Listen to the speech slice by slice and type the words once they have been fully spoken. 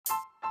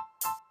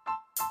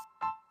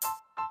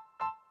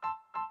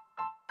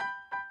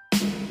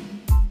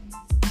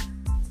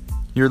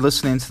You're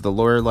listening to the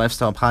Lawyer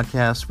Lifestyle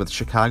Podcast with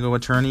Chicago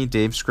attorney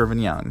Dave Scriven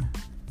Young.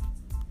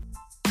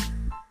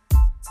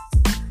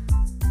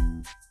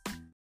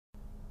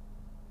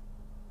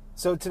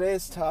 So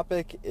today's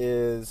topic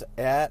is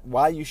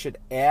why you should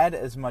add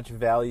as much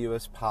value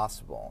as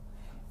possible.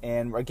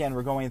 And again,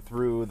 we're going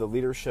through the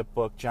leadership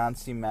book, John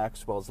C.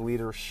 Maxwell's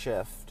Leader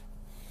Shift.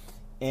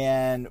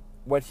 And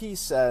what he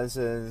says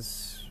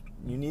is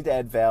you need to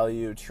add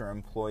value to your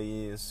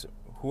employees.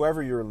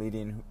 Whoever you're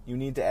leading, you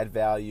need to add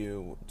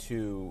value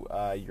to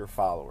your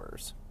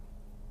followers.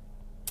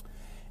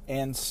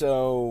 And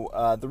so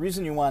the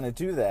reason you want to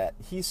do that,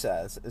 he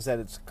says, is that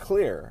it's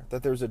clear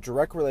that there's a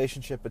direct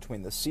relationship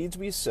between the seeds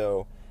we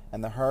sow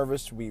and the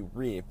harvest we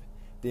reap.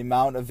 The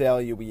amount of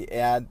value we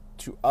add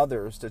to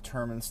others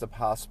determines the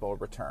possible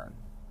return.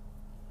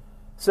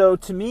 So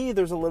to me,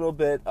 there's a little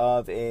bit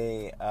of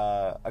a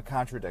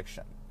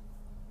contradiction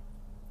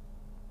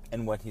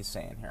in what he's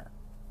saying here.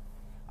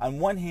 On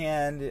one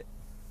hand,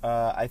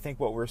 I think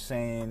what we're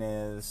saying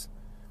is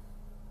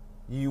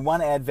you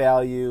want to add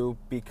value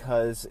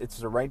because it's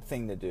the right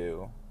thing to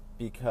do,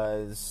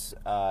 because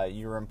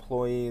your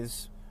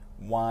employees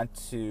want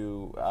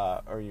to,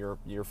 or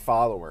your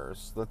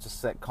followers, let's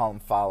just call them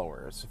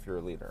followers if you're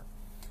a leader.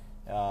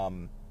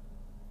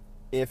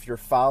 If your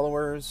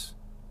followers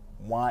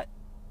want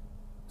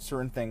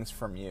certain things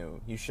from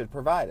you, you should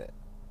provide it.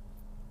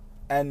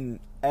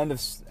 End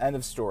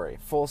of story,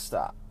 full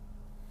stop.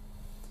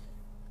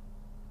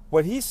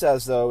 What he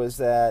says, though, is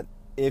that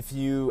if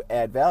you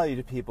add value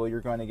to people,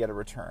 you're going to get a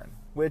return.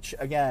 Which,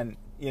 again,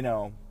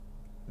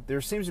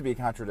 there seems to be a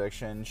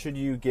contradiction. Should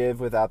you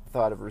give without the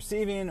thought of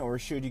receiving, or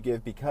should you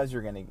give because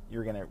you're going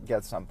to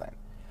get something?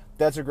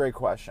 That's a great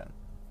question.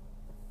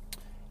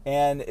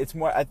 And it's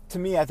more, to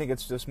me, I think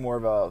it's just more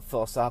of a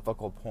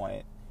philosophical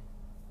point.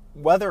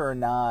 Whether or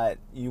not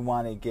you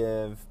want to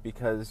give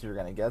because you're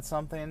going to get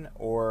something,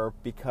 or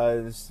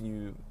because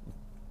you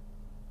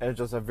are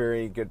just a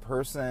very good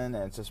person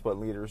and it's just what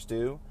leaders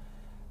do,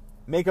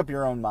 make up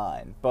your own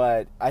mind.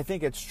 But I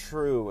think it's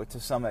true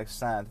to some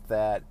extent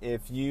that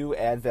if you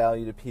add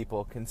value to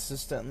people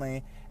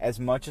consistently, as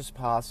much as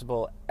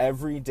possible,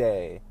 every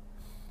day,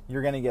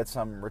 you're going to get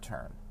some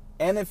return.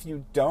 And if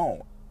you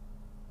don't,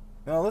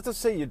 let's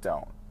just say you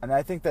don't, and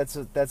I think that's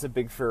a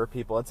big fear of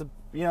people. It's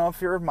a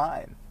fear of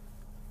mine,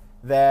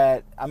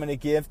 that I'm going to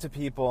give to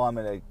people, I'm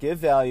going to give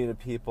value to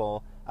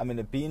people, I'm going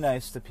to be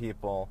nice to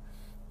people,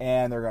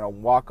 and they're going to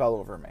walk all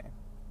over me.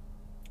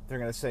 They're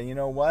going to say, you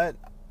know what,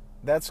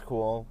 that's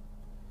cool.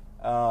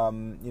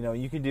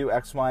 You can do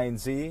X, Y, and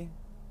Z.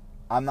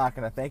 I'm not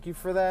going to thank you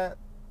for that,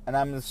 and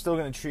I'm still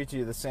going to treat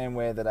you the same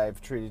way that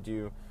I've treated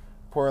you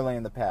poorly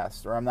in the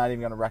past, or I'm not even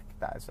going to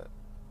recognize it.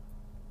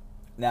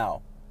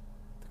 Now,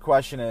 the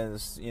question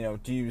is,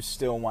 do you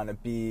still want to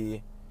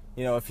be,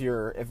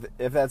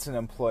 if that's an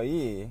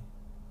employee,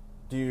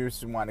 do you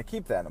just want to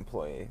keep that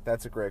employee?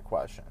 That's a great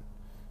question.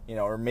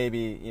 Or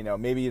maybe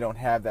you don't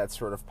have that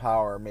sort of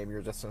power. Maybe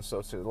you're just an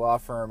associate at a law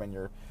firm and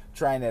you're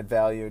trying to add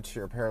value to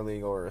your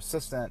paralegal or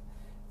assistant.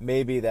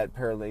 Maybe that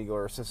paralegal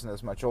or assistant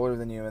is much older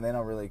than you and they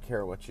don't really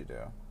care what you do.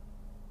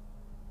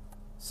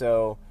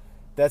 So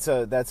that's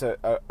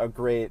a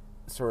great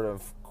sort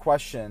of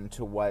question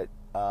to what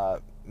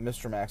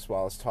Mr.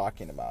 Maxwell is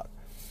talking about.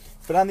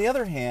 But on the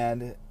other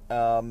hand,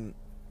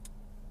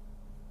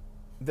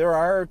 there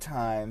are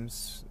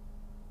times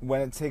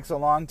when it takes a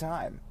long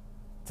time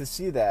to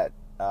see that,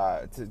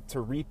 to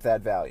reap that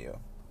value.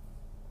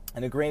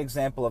 And a great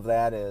example of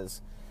that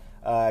is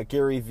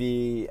Gary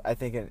Vee, I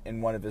think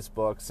in one of his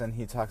books, and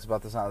he talks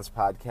about this on his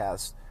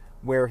podcast,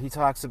 where he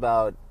talks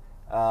about,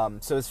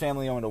 so his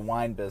family owned a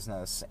wine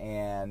business,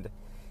 and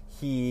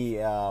he,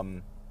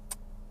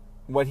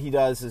 what he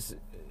does is,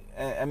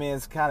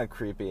 it's kind of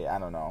creepy, I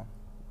don't know.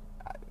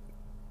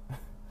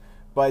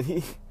 But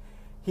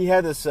he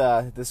had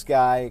this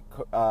guy,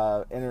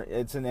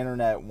 it's an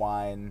internet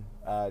wine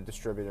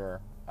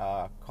distributor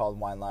called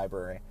Wine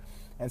Library.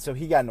 And so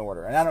he got an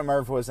order. And I don't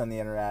remember if it was on the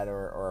internet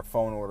or a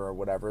phone order or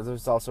whatever.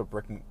 There's also a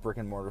brick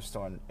and mortar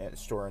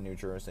store in New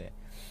Jersey.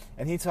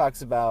 And he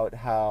talks about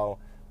how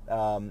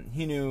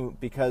he knew,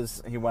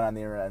 because he went on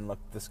the internet and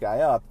looked this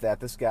guy up,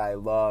 that this guy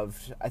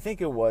loved, I think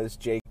it was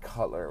Jay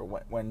Cutler,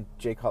 when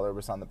Jay Cutler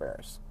was on the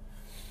Bears.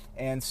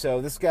 And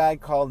so this guy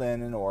called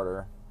in an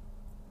order.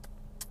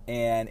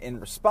 And in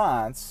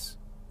response,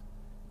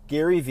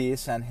 Gary Vee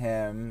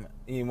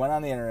he went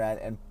on the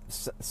internet and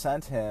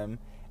sent him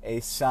a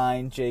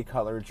signed Jay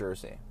Cutler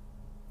jersey,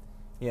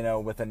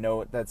 with a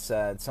note that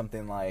said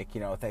something like,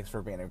 thanks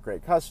for being a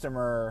great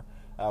customer,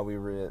 we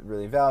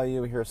really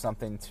value, here's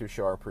something to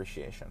show our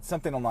appreciation,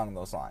 something along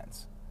those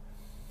lines.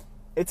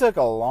 It took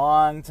a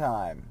long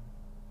time,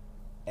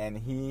 and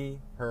he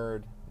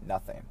heard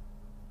nothing.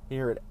 He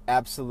heard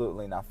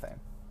absolutely nothing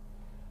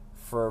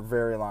for a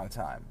very long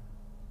time.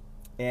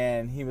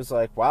 And he was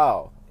like,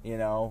 wow,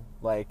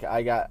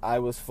 I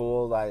was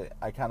fooled.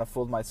 I kind of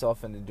fooled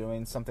myself into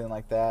doing something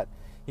like that.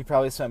 He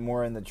probably spent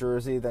more in the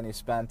jersey than he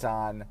spent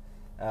on,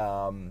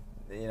 than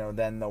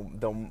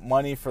the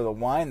money for the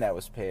wine that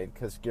was paid,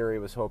 because Gary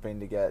was hoping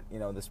to get,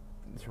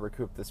 to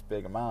recoup this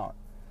big amount.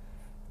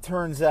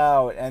 Turns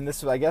out, and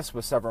this I guess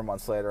was several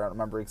months later, I don't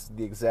remember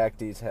the exact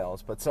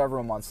details, but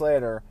several months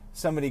later,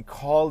 somebody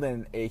called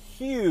in a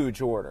huge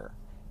order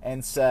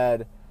and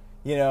said,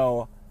 you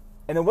know,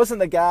 and it wasn't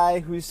the guy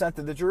who he sent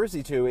the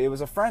jersey to, it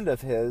was a friend of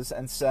his,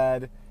 and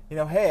said, you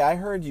know, hey, I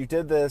heard you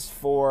did this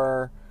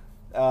for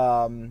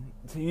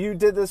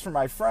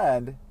my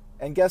friend,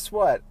 and guess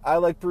what? I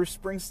like Bruce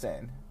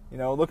Springsteen, you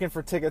know, looking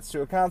for tickets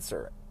to a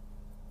concert.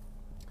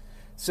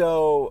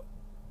 So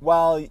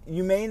while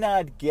you may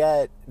not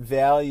get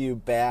value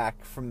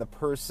back from the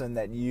person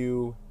that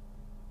you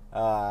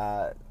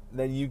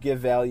give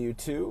value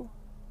to,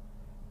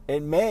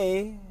 it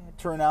may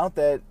turn out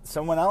that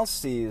someone else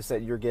sees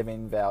that you're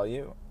giving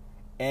value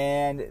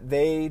and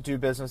they do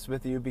business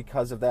with you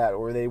because of that,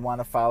 or they want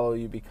to follow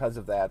you because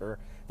of that, or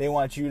they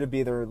want you to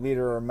be their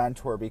leader or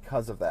mentor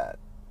because of that.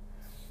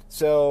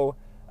 So,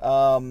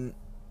 and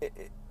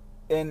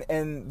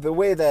the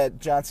way that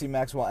John C.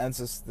 Maxwell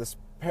ends this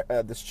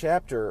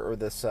chapter or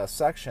this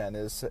section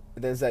is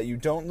that you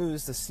don't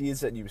lose the seeds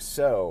that you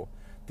sow.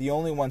 The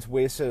only ones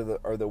wasted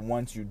are the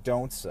ones you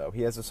don't sow.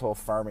 He has this whole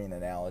farming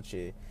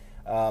analogy.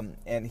 And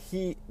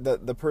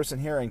the person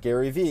here, and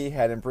Gary Vee,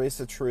 had embraced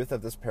the truth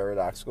of this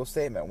paradoxical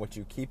statement: what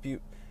you keep, you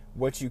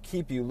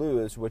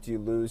lose; what you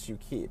lose, you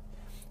keep.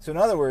 So in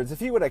other words, if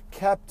he would have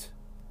kept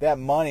that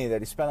money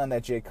that he spent on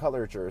that Jay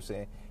Cutler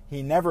jersey,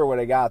 he never would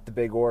have got the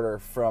big order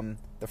from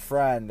the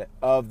friend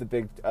of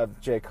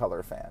Jay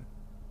Cutler fan.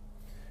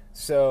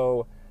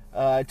 So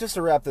just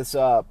to wrap this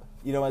up,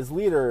 you know, as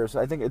leaders,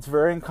 I think it's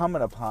very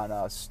incumbent upon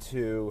us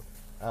to,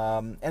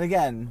 and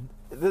again,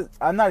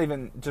 I'm not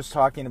even just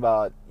talking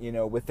about, you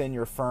know, within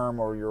your firm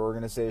or your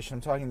organization.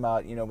 I'm talking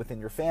about, you know, within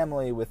your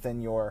family,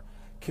 within your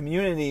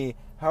community,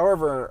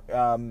 however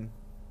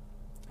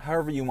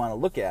you want to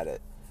look at it.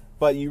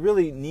 But you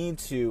really need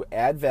to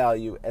add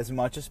value as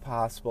much as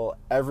possible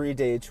every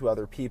day to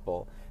other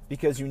people,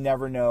 because you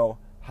never know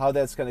how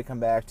that's going to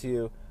come back to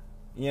you.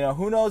 You know,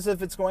 who knows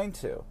if it's going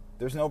to?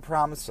 There's no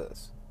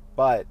promises.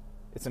 But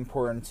it's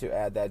important to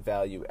add that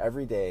value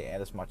every day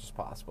and as much as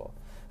possible.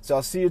 So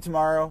I'll see you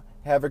tomorrow.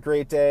 Have a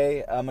great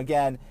day.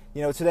 Again,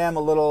 you know, today I'm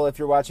a little, if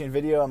you're watching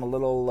video, I'm a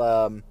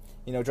little,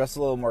 you know, dressed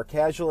a little more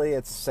casually.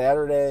 It's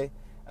Saturday.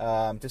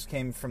 Just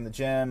came from the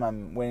gym.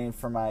 I'm waiting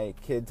for my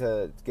kid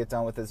to get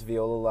done with his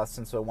viola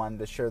lesson, so I wanted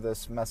to share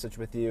this message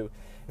with you.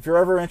 If you're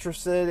ever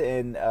interested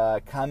in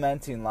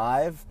commenting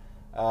live,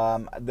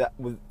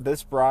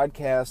 this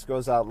broadcast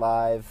goes out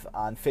live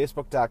on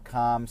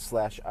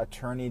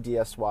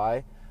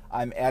Facebook.com/AttorneyDSY.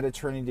 I'm at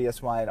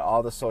AttorneyDSY on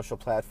all the social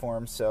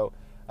platforms, so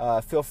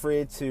feel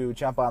free to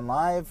jump on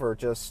live or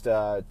just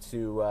to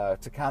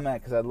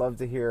comment, because I'd love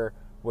to hear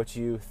what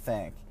you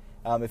think.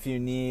 If you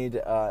need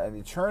an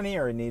attorney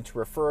or need to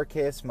refer a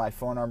case, my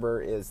phone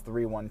number is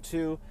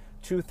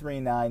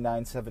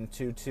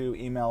 312-239-9722.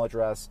 Email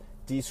address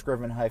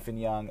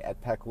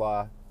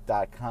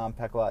dscriven-young@pecklaw.com.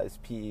 Pecklaw is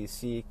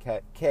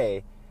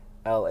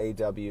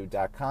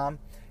PECKLAW.com.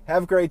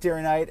 Have a great day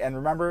or night, and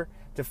remember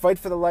to fight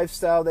for the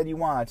lifestyle that you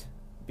want.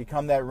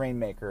 Become that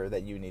rainmaker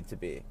that you need to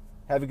be.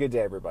 Have a good day,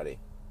 everybody.